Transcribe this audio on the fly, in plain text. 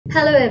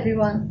Hello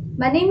everyone,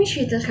 my name is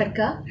Sheetal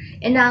Khatka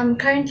and I'm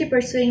currently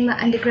pursuing my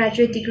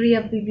undergraduate degree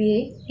of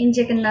BBA in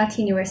Jagan Nath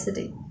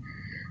University.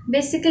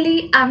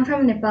 Basically, I'm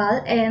from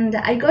Nepal and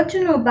I got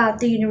to know about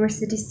the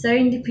university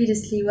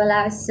serendipitously while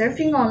I was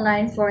surfing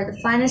online for the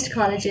finest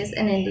colleges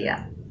in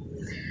India.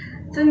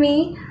 For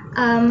me,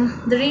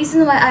 the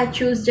reason why I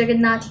chose Jagan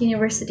Nath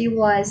University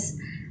was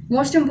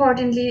most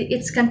importantly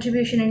its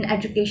contribution in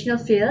educational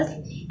field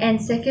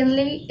and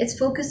secondly its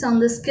focus on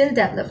the skill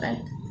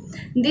development.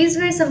 These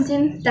were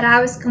something that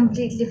I was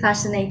completely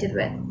fascinated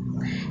with.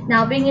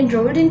 Now, being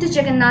enrolled into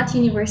Jagan Nath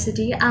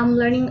University, I'm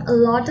learning a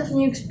lot of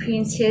new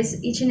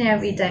experiences each and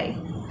every day.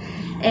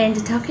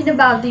 And talking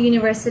about the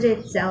university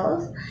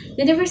itself,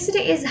 university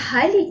is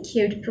highly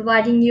equipped,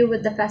 providing you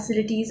with the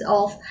facilities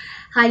of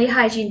highly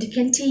hygienic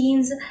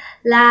canteens,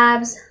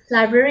 labs,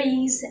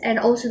 libraries, and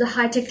also the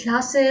high-tech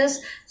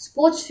classes,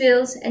 sports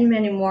fields, and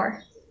many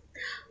more.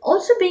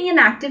 Also, being an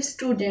active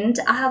student,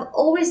 I have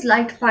always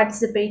liked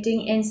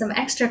participating in some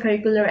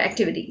extracurricular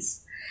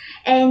activities.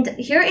 And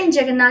here in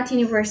Jagan Nath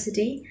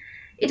University,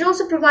 it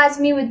also provides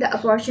me with the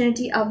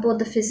opportunity of both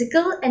the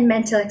physical and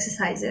mental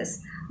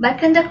exercises by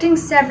conducting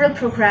several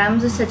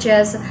programs such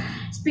as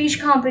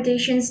speech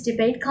competitions,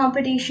 debate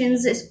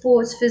competitions,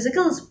 sports,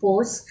 physical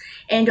sports,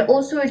 and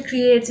also it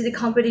creates the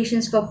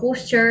competitions for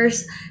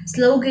posters,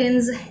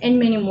 slogans, and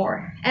many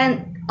more.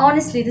 And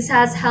honestly, this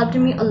has helped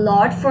me a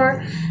lot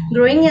for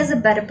growing as a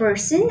better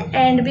person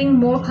and being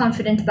more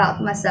confident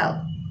about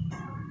myself.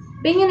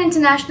 Being an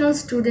international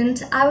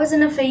student, I was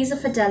in a phase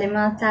of a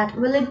dilemma that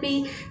will it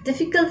be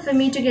difficult for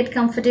me to get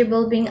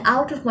comfortable being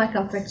out of my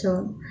comfort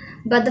zone.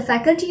 But the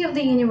faculty of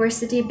the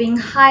university being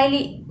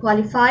highly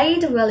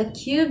qualified, well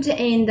equipped,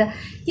 and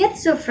yet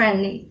so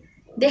friendly,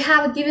 they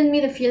have given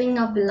me the feeling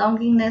of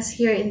belongingness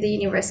here in the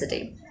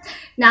university.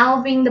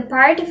 Now, being the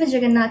part of a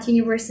Jagan Nath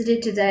University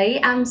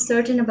today, I'm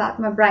certain about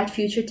my bright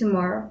future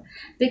tomorrow.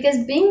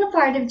 Because being a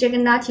part of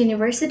Jagan Nath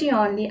University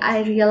only,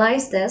 I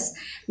realized this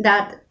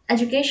that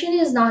education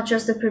is not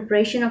just the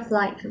preparation of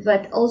life,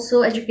 but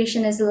also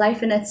education is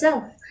life in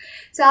itself.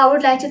 So I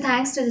would like to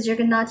thanks to the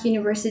Jagan Nath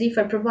University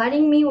for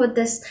providing me with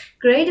this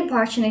great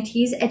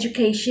opportunities,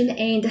 education,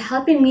 and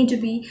helping me to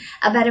be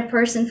a better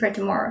person for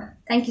tomorrow.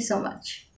 Thank you so much.